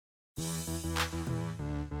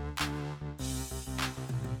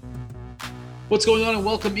What's going on, and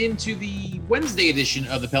welcome into the Wednesday edition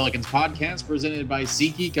of the Pelicans podcast presented by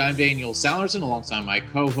Seatgeek. I'm Daniel Salerson alongside my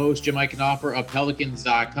co-host Jim Eichenhofer of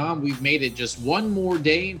Pelicans.com. We've made it just one more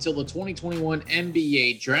day until the 2021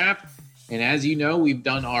 NBA draft. And as you know, we've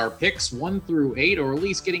done our picks 1 through 8, or at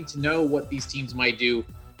least getting to know what these teams might do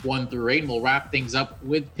 1 through 8. And we'll wrap things up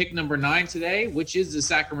with pick number 9 today, which is the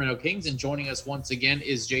Sacramento Kings. And joining us once again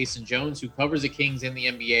is Jason Jones, who covers the Kings and the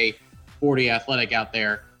NBA for The Athletic out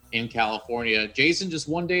there in California. Jason, just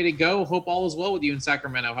one day to go. Hope all is well with you in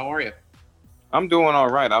Sacramento. How are you? I'm doing all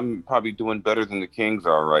right. I'm probably doing better than the Kings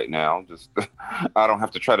are right now. Just I don't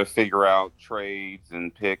have to try to figure out trades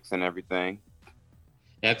and picks and everything.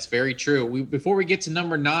 That's very true. Before we get to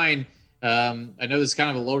number 9, I know this is kind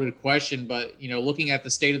of a loaded question, but looking at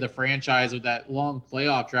the state of the franchise with that long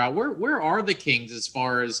playoff drought, where are the Kings as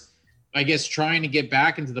far as, I guess, trying to get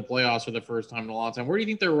back into the playoffs for the first time in a long time? Where do you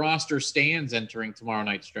think their roster stands entering tomorrow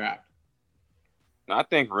night's draft? I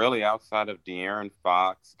think really outside of De'Aaron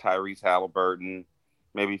Fox, Tyrese Halliburton,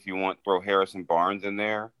 maybe if you want to throw Harrison Barnes in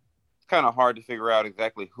there, it's kind of hard to figure out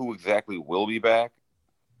who exactly will be back.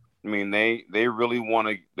 I mean, they really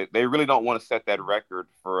don't want to set that record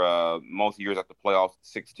for most years at the playoffs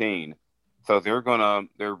 16. So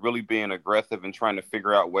they're really being aggressive and trying to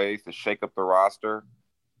figure out ways to shake up the roster.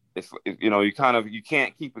 You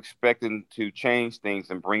can't keep expecting to change things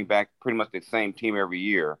and bring back pretty much the same team every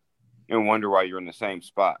year and wonder why you're in the same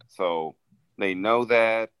spot. So they know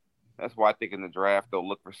that. That's why I think in the draft they'll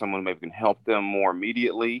look for someone who maybe can help them more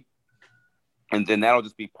immediately. And then that'll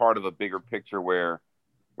just be part of a bigger picture where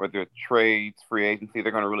whether it's trades, free agency,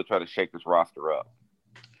 they're going to really try to shake this roster up.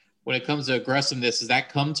 When it comes to aggressiveness, does that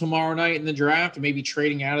come tomorrow night in the draft? Maybe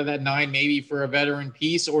trading out of that 9, maybe for a veteran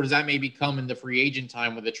piece, or does that maybe come in the free agent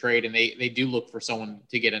time with a trade and they do look for someone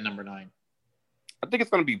to get a number 9? I think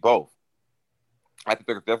it's going to be both. I think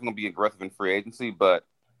they're definitely going to be aggressive in free agency,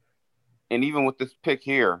 and even with this pick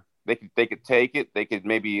here, they could take it. They could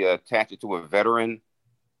maybe attach it to a veteran,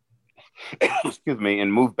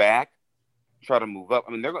 and move back. Try to move up.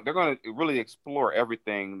 I mean, they're going to really explore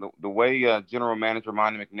everything. The way General Manager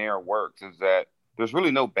Monty McNair works is that there's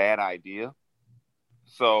really no bad idea.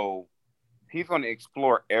 So he's going to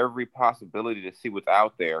explore every possibility to see what's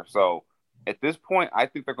out there. So at this point, I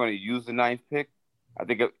think they're going to use the 9th pick.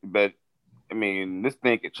 This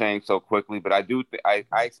thing could change so quickly. But I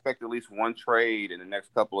expect at least one trade in the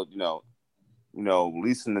next couple of, at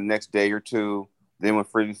least in the next day or two. Then when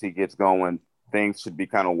free agency gets going, things should be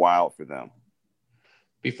kind of wild for them.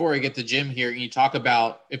 Before I get to Jim here, you talk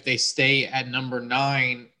about if they stay at number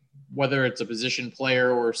 9, whether it's a position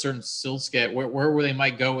player or a certain skill set, where they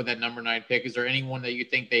might go with that number 9 pick. Is there anyone that you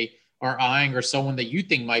think they are eyeing, or someone that you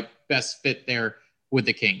think might best fit there with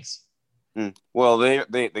the Kings? Well, a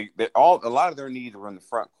lot of their needs are in the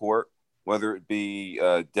front court, whether it be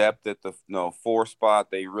depth at the 4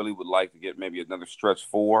 spot. They really would like to get maybe another stretch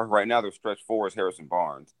 4. Right now, their stretch 4 is Harrison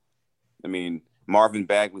Barnes. I mean, Marvin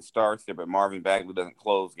Bagley starts there, but Marvin Bagley doesn't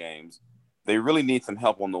close games. They really need some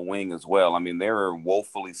help on the wing as well. I mean, they were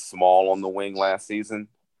woefully small on the wing last season.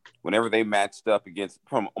 Whenever they matched up against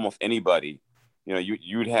almost anybody,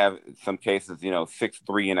 you'd have some cases,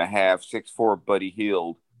 6'3.5", 6'4" Buddy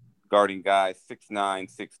Hield guarding guys 6'9",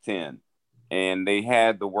 6'10". And they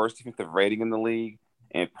had the worst defensive rating in the league.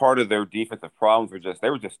 And part of their defensive problems they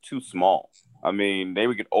were just too small. I mean, they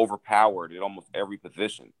would get overpowered at almost every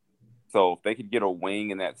position. So if they could get a wing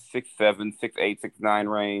in that 6'7", 6'8",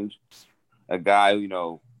 6'9" range, a guy,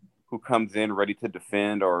 who comes in ready to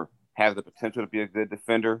defend or has the potential to be a good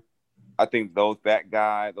defender, I think those type of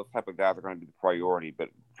guys are going to be the priority. But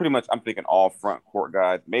pretty much I'm thinking all front court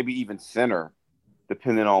guys, maybe even center,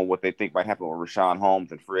 depending on what they think might happen with Rashawn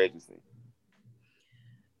Holmes in free agency.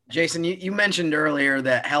 Jason, you mentioned earlier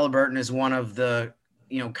that Halliburton is one of the,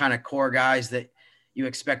 kind of core guys that you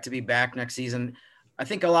expect to be back next season. I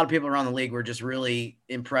think a lot of people around the league were just really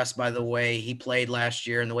impressed by the way he played last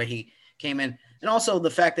year and the way he came in. And also the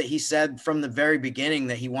fact that he said from the very beginning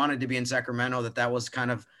that he wanted to be in Sacramento, that was kind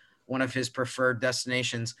of one of his preferred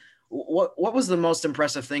destinations. What was the most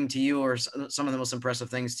impressive thing to you, or some of the most impressive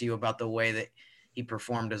things to you about the way that he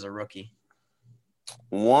performed as a rookie?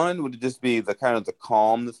 One would just be the kind of the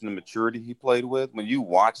calmness and the maturity he played with. When you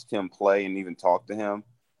watched him play and even talk to him,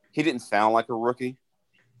 he didn't sound like a rookie.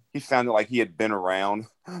 He sounded like he had been around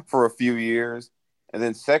for a few years. And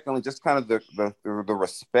then secondly, just kind of the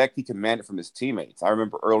respect he commanded from his teammates. I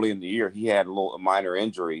remember early in the year, he had a minor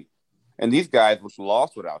injury, and these guys looked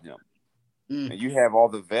lost without him. And you have all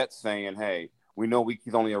the vets saying, hey, we know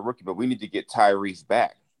he's only a rookie, but we need to get Tyrese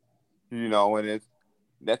back. And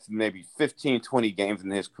that's maybe 15, 20 games in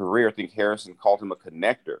his career. I think Harrison called him a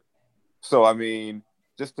connector. So, I mean,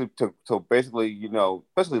 just to basically,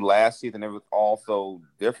 especially last season, it was also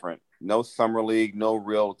different. No summer league, no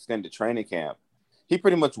real extended training camp. He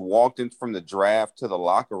pretty much walked in from the draft to the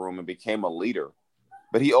locker room and became a leader.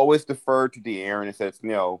 But he always deferred to De'Aaron and says,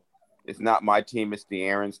 it's not my team, it's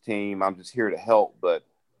De'Aaron's team. I'm just here to help. But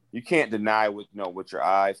you can't deny what your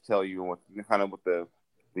eyes tell you and what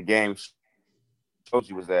the game shows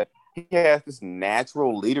you is that he has this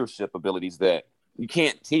natural leadership abilities that you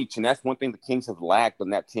can't teach. And that's one thing the Kings have lacked on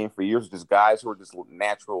that team for years, just guys who are just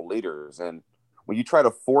natural leaders. And when you try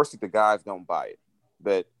to force it, the guys don't buy it.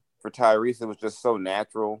 But for Tyrese, it was just so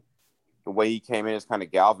natural. The way he came in has kind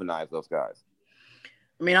of galvanized those guys.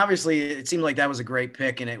 I mean, obviously, it seemed like that was a great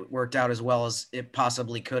pick, and it worked out as well as it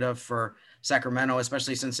possibly could have for Sacramento,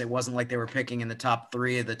 especially since it wasn't like they were picking in the top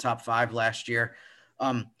 3 of the top 5 last year.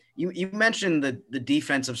 You mentioned the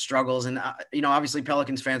defensive struggles, and obviously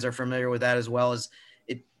Pelicans fans are familiar with that as well. As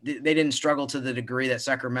they didn't struggle to the degree that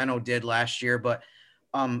Sacramento did last year. But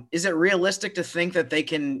is it realistic to think that they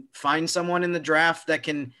can find someone in the draft that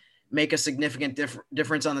can make a significant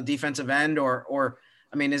difference on the defensive end, or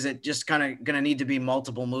I mean, is it just kind of going to need to be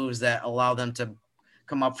multiple moves that allow them to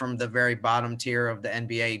come up from the very bottom tier of the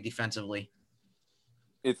NBA defensively?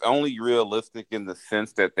 It's only realistic in the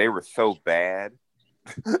sense that they were so bad.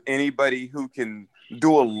 Anybody who can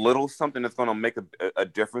do a little something that's going to make a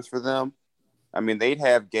difference for them. I mean, they'd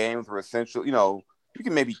have games where essentially, you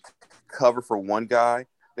can maybe cover for one guy.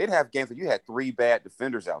 They'd have games where you had 3 bad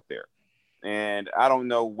defenders out there. And I don't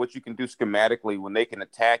know what you can do schematically when they can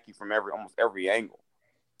attack you from almost every angle.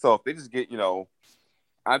 So if they just get,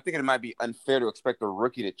 I'm thinking it might be unfair to expect a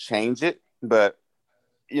rookie to change it. But,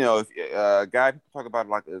 if a guy people talk about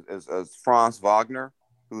like as Franz Wagner,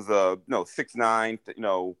 who's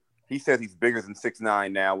 6'9", he says he's bigger than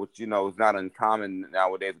 6'9" now, which, is not uncommon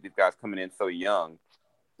nowadays with these guys coming in so young.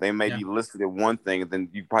 They may be listed at one thing, and then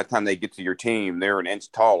by the time they get to your team, they're an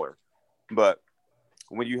inch taller. But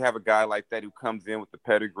when you have a guy like that who comes in with the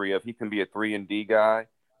pedigree of he can be a 3-and-D guy,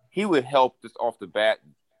 he would help just off the bat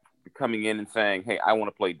coming in and saying, hey, I want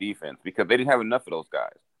to play defense, because they didn't have enough of those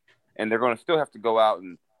guys. And they're going to still have to go out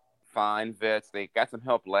and find vets. They got some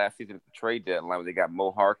help last season at the trade deadline where they got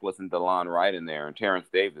Mo Harkless and DeLon Wright in there and Terrence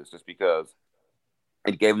Davis, just because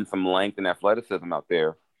it gave them some length and athleticism out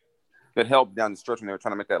there that helped down the stretch when they were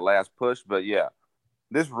trying to make that last push. But yeah,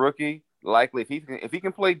 this rookie, likely if he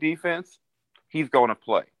can play defense, he's going to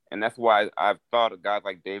play. And that's why I've thought a guy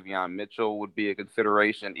like Davion Mitchell would be a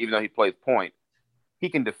consideration. Even though he plays point, he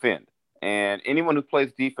can defend. And anyone who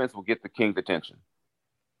plays defense will get the Kings' attention.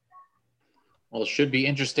 Well, it should be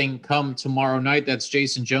interesting come tomorrow night. That's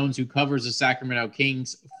Jason Jones, who covers the Sacramento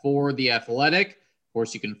Kings for The Athletic. Of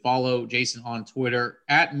course, you can follow Jason on Twitter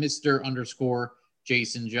at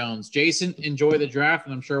Mr._Jason Jones. Jason, enjoy the draft,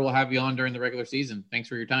 and I'm sure we'll have you on during the regular season. Thanks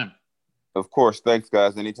for your time. Of course. Thanks,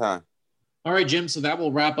 guys. Anytime. All right, Jim. So that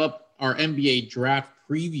will wrap up our NBA draft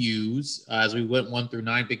previews as we went 1 through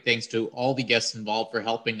 9. Big thanks to all the guests involved for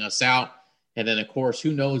helping us out. And then, of course,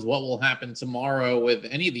 who knows what will happen tomorrow with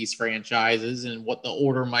any of these franchises and what the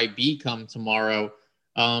order might be come tomorrow.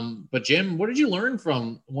 But, Jim, what did you learn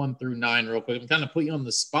from 1 through 9 real quick? I'm kind of put you on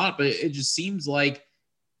the spot, but it just seems like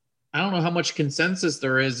I don't know how much consensus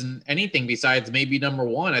there is in anything besides maybe number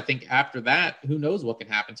 1. I think after that, who knows what can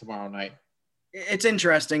happen tomorrow night. It's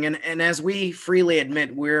interesting. And as we freely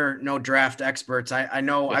admit, we're no draft experts. I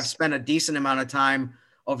know I've spent a decent amount of time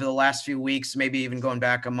over the last few weeks, maybe even going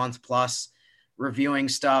back a month plus, reviewing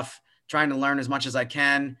stuff, trying to learn as much as I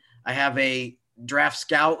can. I have a draft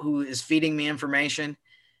scout who is feeding me information,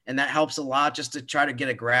 and that helps a lot just to try to get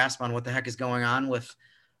a grasp on what the heck is going on with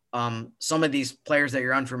some of these players that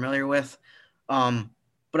you're unfamiliar with.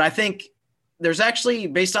 But I think there's actually,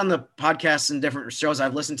 based on the podcasts and different shows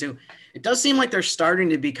I've listened to, it does seem like there's starting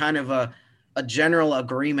to be kind of a general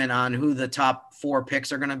agreement on who the top 4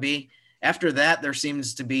 picks are going to be. After that, there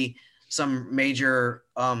seems to be some major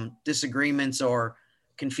disagreements or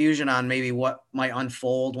confusion on maybe what might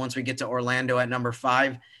unfold once we get to Orlando at number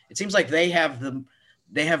 5. It seems like they have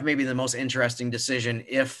maybe the most interesting decision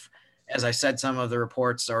if, as I said, some of the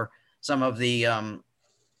reports or some of the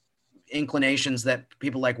inclinations that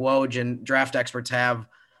people like Woj and draft experts have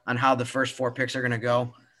on how the first 4 picks are going to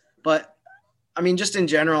go. But I mean, just in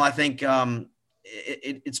general, I think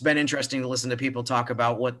it's been interesting to listen to people talk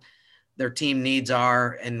about what their team needs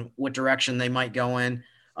are and what direction they might go in.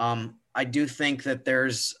 I do think that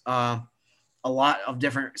there's a lot of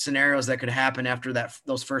different scenarios that could happen after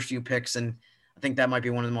those first few picks. And I think that might be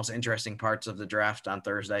one of the most interesting parts of the draft on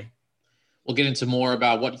Thursday. We'll get into more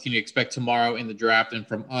about what you can expect tomorrow in the draft and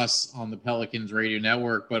from us on the Pelicans Radio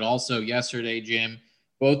Network. But also yesterday, Jim,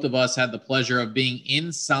 both of us had the pleasure of being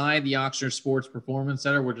inside the Oxnard Sports Performance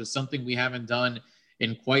Center, which is something we haven't done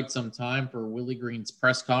in quite some time, for Willie Green's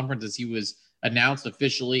press conference as he was announced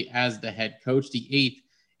officially as the head coach, the 8th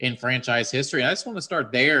in franchise history. I just want to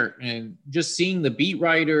start there and just seeing the beat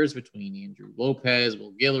writers between Andrew Lopez,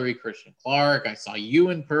 Will Guillory, Christian Clark. I saw you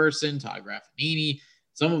in person, Todd Graffinini.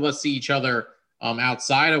 Some of us see each other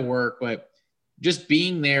outside of work, but just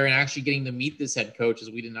being there and actually getting to meet this head coach, as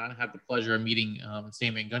we did not have the pleasure of meeting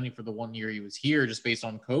Sam Van Gundy for the 1 year he was here, just based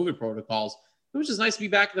on COVID protocols. It was just nice to be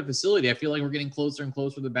back at the facility. I feel like we're getting closer and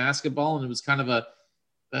closer to basketball, and it was kind of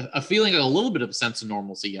a feeling of a little bit of a sense of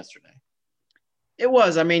normalcy yesterday. It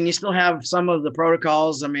was. I mean, you still have some of the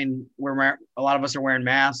protocols. I mean, a lot of us are wearing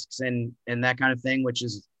masks and that kind of thing, which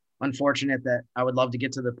is unfortunate. That I would love to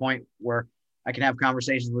get to the point where I can have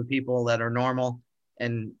conversations with people that are normal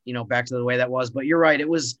and, back to the way that was. But you're right. It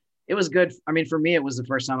was good. I mean, for me, it was the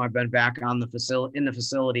first time I've been back in the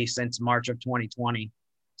facility since March of 2020.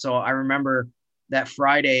 So I remember that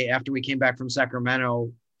Friday after we came back from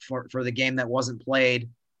Sacramento for the game that wasn't played.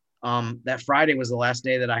 That Friday was the last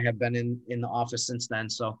day that I had been in the office since then.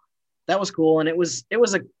 So that was cool. And it was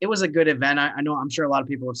a good event. I know, I'm sure a lot of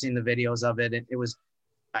people have seen the videos of it.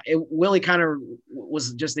 Willie kind of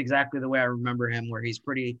was just exactly the way I remember him, where he's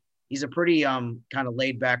a pretty kind of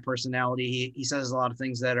laid back personality. He says a lot of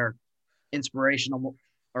things that are inspirational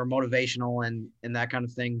or motivational and that kind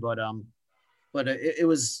of thing. But it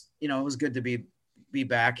was, it was good to be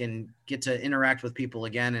back and get to interact with people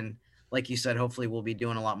again. And like you said, hopefully we'll be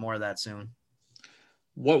doing a lot more of that soon.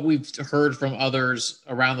 What we've heard from others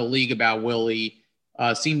around the league about Willie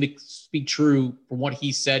seemed to speak true from what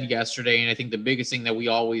he said yesterday. And I think the biggest thing that we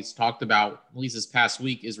always talked about, at least this past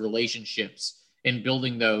week, is relationships and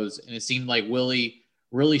building those. And it seemed like Willie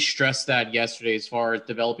really stressed that yesterday as far as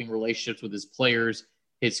developing relationships with his players,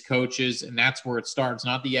 his coaches, and that's where it starts,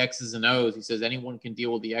 not the X's and O's. He says anyone can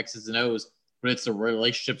deal with the X's and O's, but it's the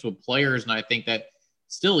relationships with players. And I think that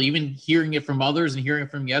still, even hearing it from others and hearing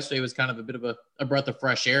it from yesterday was kind of a bit of a breath of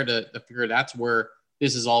fresh air to figure that's where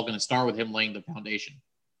this is all going to start, with him laying the foundation.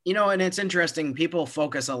 And it's interesting. People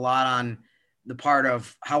focus a lot on the part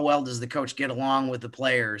of how well does the coach get along with the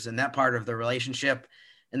players and that part of the relationship.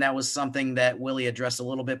 And that was something that Willie addressed a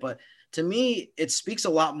little bit. But to me, it speaks a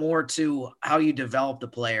lot more to how you develop the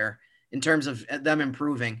player in terms of them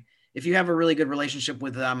improving. If you have a really good relationship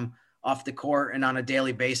with them off the court and on a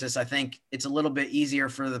daily basis, I think it's a little bit easier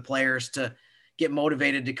for the players to get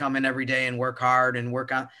motivated to come in every day and work hard and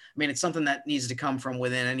work on. I mean, it's something that needs to come from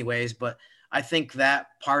within anyways, but I think that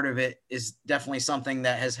part of it is definitely something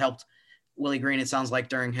that has helped Willie Green, it sounds like,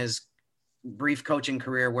 during his brief coaching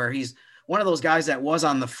career, where he's one of those guys that was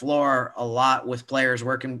on the floor a lot with players,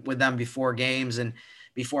 working with them before games and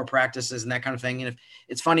before practices and that kind of thing. And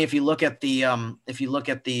it's funny, if you look at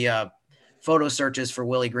the photo searches for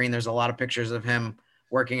Willie Green, there's a lot of pictures of him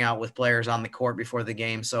working out with players on the court before the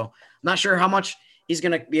game. So I'm not sure how much he's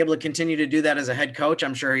going to be able to continue to do that as a head coach.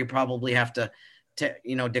 I'm sure he probably have to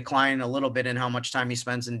decline a little bit in how much time he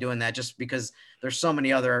spends in doing that, just because there's so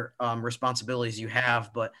many other responsibilities you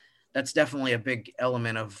have. But that's definitely a big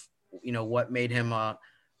element of, what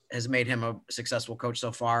has made him a successful coach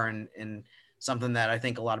so far, and something that I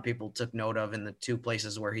think a lot of people took note of in the two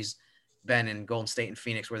places where he's been, in Golden State and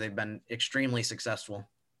Phoenix, where they've been extremely successful.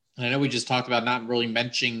 And I know we just talked about not really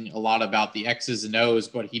mentioning a lot about the X's and O's,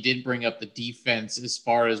 but he did bring up the defense as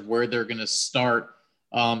far as where they're going to start,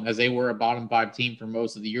 as they were a bottom 5 team for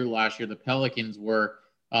most of the year last year. The Pelicans were,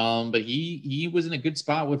 but he was in a good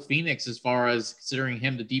spot with Phoenix as far as considering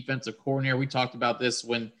him the defensive coordinator. We talked about this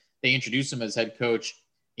when they introduced him as head coach.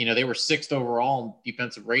 They were 6th overall in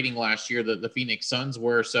defensive rating last year, the Phoenix Suns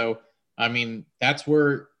were. So, I mean, that's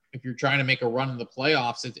where, if you're trying to make a run in the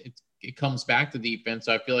playoffs, it comes back to defense.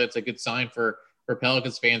 So I feel like it's a good sign for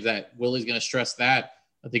Pelicans fans that Willie's going to stress that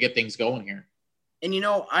to get things going here. And,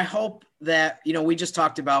 I hope that, we just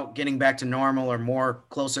talked about getting back to normal or more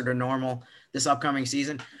closer to normal this upcoming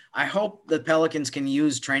season. I hope the Pelicans can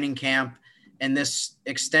use training camp and this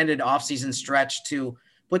extended offseason stretch to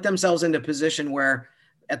put themselves into a position where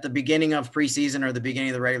at the beginning of preseason or the beginning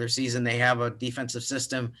of the regular season, they have a defensive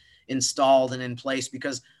system installed and in place.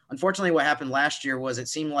 Because unfortunately what happened last year was, it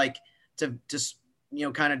seemed like, to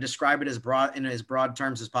kind of describe it as broad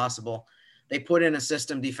terms as possible, they put in a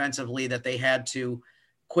system defensively that they had to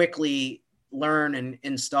quickly learn and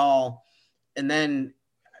install. And then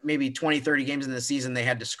maybe 20, 30 games in the season, they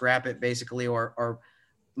had to scrap it basically, or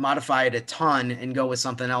modify it a ton and go with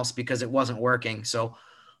something else because it wasn't working. So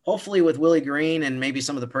hopefully with Willie Green and maybe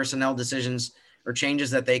some of the personnel decisions or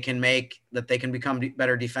changes that they can make, that they can become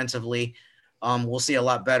better defensively, we'll see a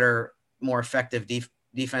lot better, more effective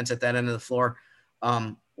defense at that end of the floor.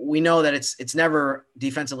 We know that it's never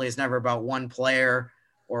defensively. It's never about one player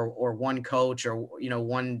or one coach or,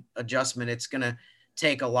 one adjustment. It's going to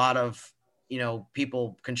take a lot of,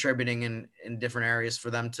 people contributing in different areas for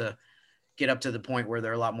them to get up to the point where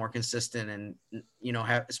they're a lot more consistent and,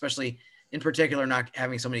 especially in particular, not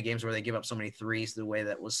having so many games where they give up so many threes the way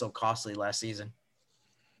that was so costly last season.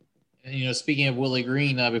 And, speaking of Willie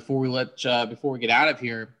Green, before we get out of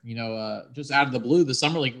here, just out of the blue, the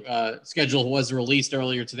Summer League schedule was released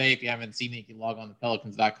earlier today. If you haven't seen it, you can log on to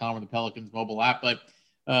Pelicans.com or the Pelicans mobile app. But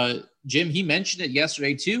Jim, he mentioned it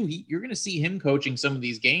yesterday too. You're going to see him coaching some of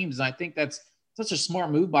these games. And I think that's such a smart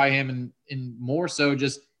move by him and more so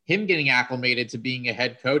just him getting acclimated to being a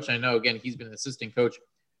head coach. I know, again, he's been an assistant coach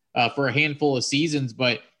for a handful of seasons,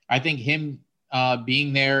 but I think him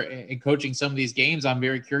being there and coaching some of these games, I'm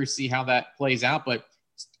very curious to see how that plays out. But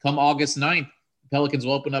come August 9th, Pelicans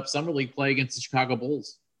will open up Summer League play against the Chicago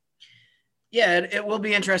Bulls. Yeah, it will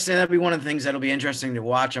be interesting. That'll be one of the things that'll be interesting to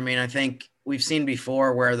watch. I mean, I think we've seen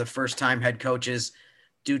before where the first-time head coaches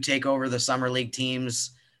do take over the Summer League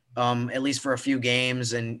teams, at least for a few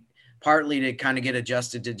games, and partly to kind of get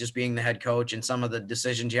adjusted to just being the head coach and some of the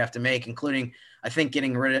decisions you have to make, including, I think,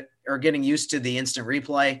 getting used to the instant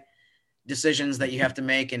replay decisions that you have to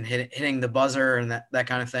make and hitting the buzzer and that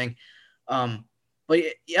kind of thing. But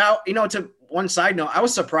yeah, to one side note, I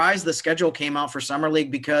was surprised the schedule came out for Summer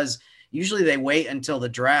League because usually they wait until the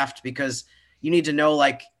draft because you need to know,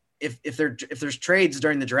 like, if there's trades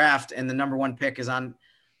during the draft and the number one pick is on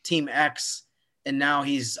team X and now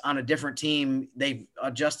he's on a different team, they've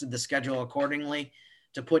adjusted the schedule accordingly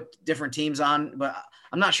to put different teams on. But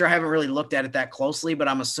I'm not sure. I haven't really looked at it that closely, but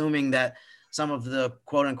I'm assuming that some of the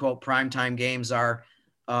quote unquote primetime games are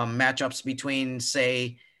matchups between,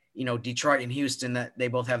 say, Detroit and Houston, that they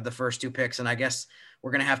both have the first two picks. And I guess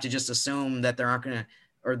we're going to have to just assume that there aren't going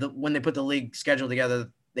to, when they put the league schedule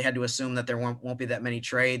together, they had to assume that there won't be that many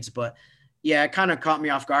trades. But yeah, it kind of caught me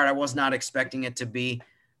off guard. I was not expecting it to be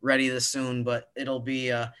ready this soon, but it'll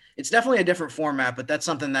be it's definitely a different format, but that's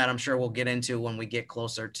something that I'm sure we'll get into when we get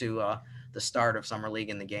closer to the start of Summer League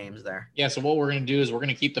and the games there. Yeah, so what we're going to do is we're going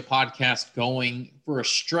to keep the podcast going for a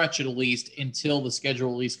stretch at least until the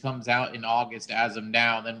schedule release comes out in August as of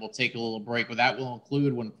now. Then we'll take a little break, but that will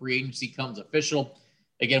include when free agency comes official.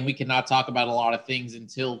 Again, we cannot talk about a lot of things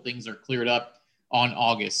until things are cleared up on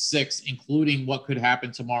August 6th, including what could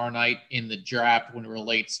happen tomorrow night in the draft when it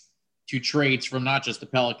relates to trades from not just the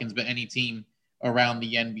Pelicans, but any team around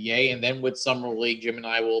the NBA. And then with Summer League, Jim and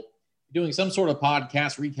I will be doing some sort of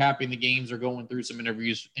podcast recapping the games or going through some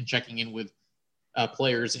interviews and checking in with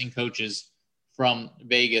players and coaches from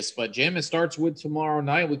Vegas. But Jim, it starts with tomorrow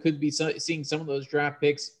night. We could be seeing some of those draft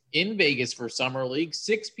picks in Vegas for Summer League.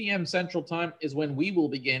 6 p.m. Central Time is when we will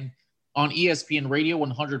begin on ESPN Radio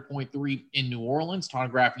 100.3 in New Orleans.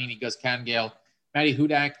 Todd Graffinini, Gus Cangale, Matty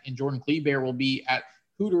Hudak, and Jordan Kleber will be at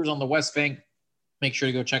Hooters on the West Bank. Make sure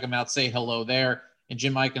to go check them out. Say hello there. And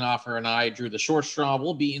Jim Eichenhofer and I, Drew the Short Straw,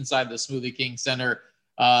 will be inside the Smoothie King Center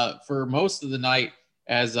for most of the night,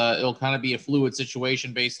 as it'll kind of be a fluid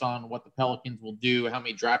situation based on what the Pelicans will do, how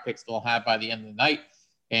many draft picks they'll have by the end of the night.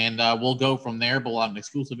 And we'll go from there. But we'll have an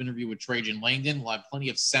exclusive interview with Trajan Langdon. We'll have plenty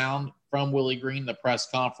of sound from Willie Green, the press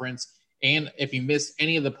conference. And if you missed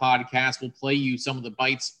any of the podcasts, we'll play you some of the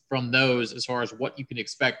bites from those as far as what you can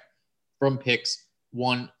expect from picks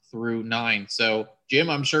 1 through 9. So,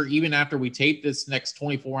 Jim, I'm sure even after we tape this, next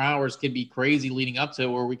 24 hours could be crazy leading up to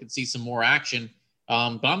where we could see some more action.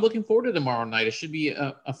 But I'm looking forward to tomorrow night. It should be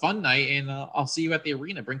a fun night, and I'll see you at the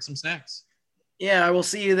arena. Bring some snacks. Yeah, I will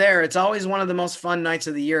see you there. It's always one of the most fun nights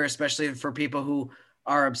of the year, especially for people who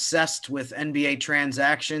are obsessed with NBA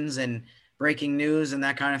transactions and breaking news and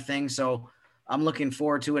that kind of thing. So I'm looking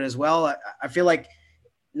forward to it as well. I feel like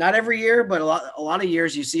not every year, but a lot of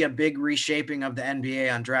years you see a big reshaping of the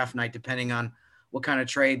NBA on draft night, depending on what kind of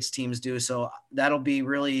trades teams do. So that'll be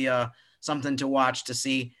really something to watch to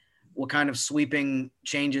see what kind of sweeping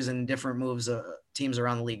changes and different moves teams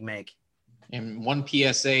around the league make. And one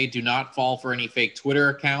PSA, do not fall for any fake Twitter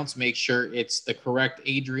accounts. Make sure it's the correct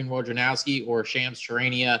Adrian Wojnarowski or Shams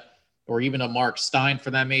Charania or even a Mark Stein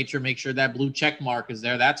for that nature. Make sure that blue check mark is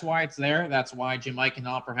there. That's why it's there. That's why Jim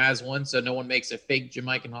Eichenhofer has one, so no one makes a fake Jim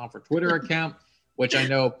Eichenhofer Twitter account, which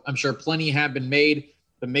I'm sure plenty have been made.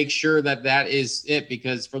 But make sure that is it,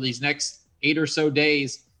 because for these next 8 or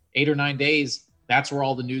 9 days, that's where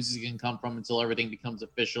all the news is going to come from until everything becomes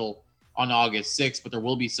official on August 6th. But there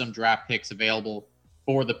will be some draft picks available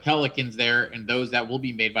for the Pelicans there, and those that will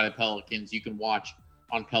be made by the Pelicans, you can watch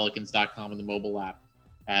on Pelicans.com in the mobile app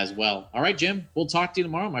as well. All right, Jim, we'll talk to you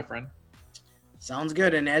tomorrow, my friend. Sounds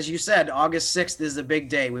good. And as you said, August 6th is a big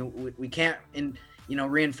day. We can't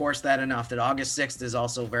reinforce that enough, that August 6th is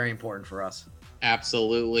also very important for us.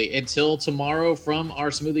 Absolutely. Until tomorrow from our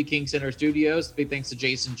Smoothie King Center studios, big thanks to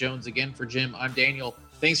Jason Jones again. For Jim, I'm Daniel.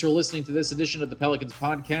 Thanks for listening to this edition of the Pelicans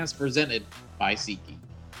podcast presented by SeatGeek.